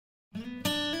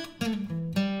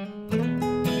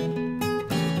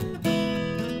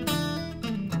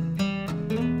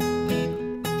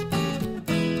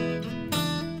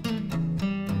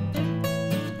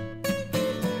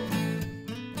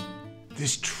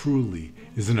truly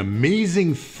is an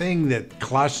amazing thing that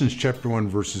Colossians chapter 1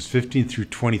 verses 15 through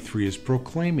 23 is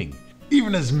proclaiming.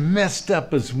 Even as messed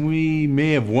up as we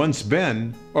may have once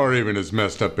been, or even as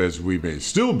messed up as we may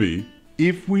still be,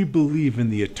 if we believe in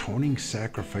the atoning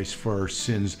sacrifice for our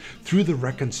sins through the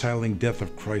reconciling death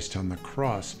of Christ on the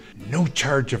cross, no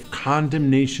charge of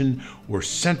condemnation or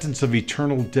sentence of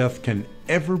eternal death can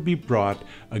ever be brought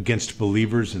against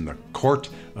believers in the court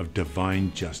of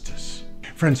divine justice.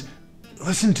 Friends,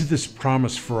 listen to this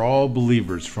promise for all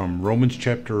believers from Romans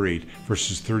chapter 8,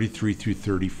 verses 33 through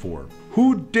 34.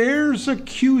 Who dares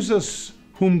accuse us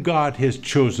whom God has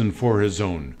chosen for his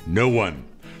own? No one.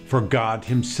 For God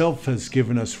himself has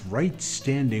given us right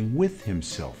standing with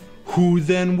himself. Who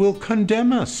then will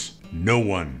condemn us? No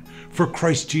one. For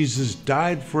Christ Jesus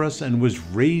died for us and was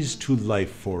raised to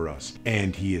life for us.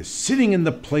 And he is sitting in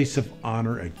the place of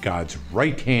honor at God's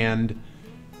right hand,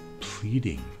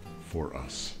 pleading for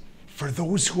us. For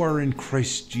those who are in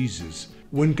Christ Jesus,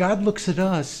 when God looks at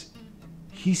us,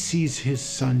 he sees his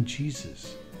son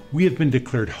Jesus. We have been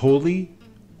declared holy,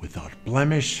 without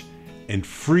blemish, and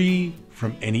free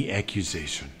from any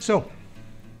accusation. So,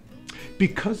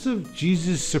 because of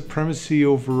Jesus' supremacy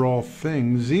over all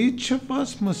things, each of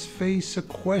us must face a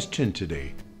question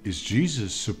today. Is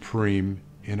Jesus supreme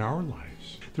in our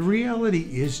lives? The reality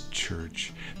is,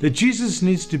 church, that Jesus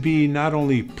needs to be not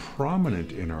only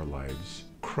prominent in our lives,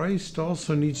 Christ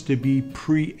also needs to be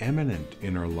preeminent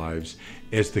in our lives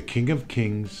as the King of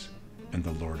Kings and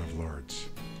the Lord of Lords.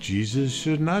 Jesus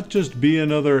should not just be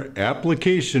another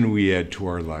application we add to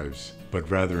our lives, but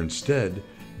rather instead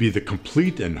be the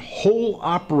complete and whole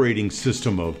operating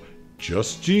system of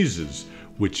just Jesus,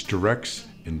 which directs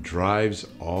and drives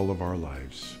all of our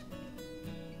lives.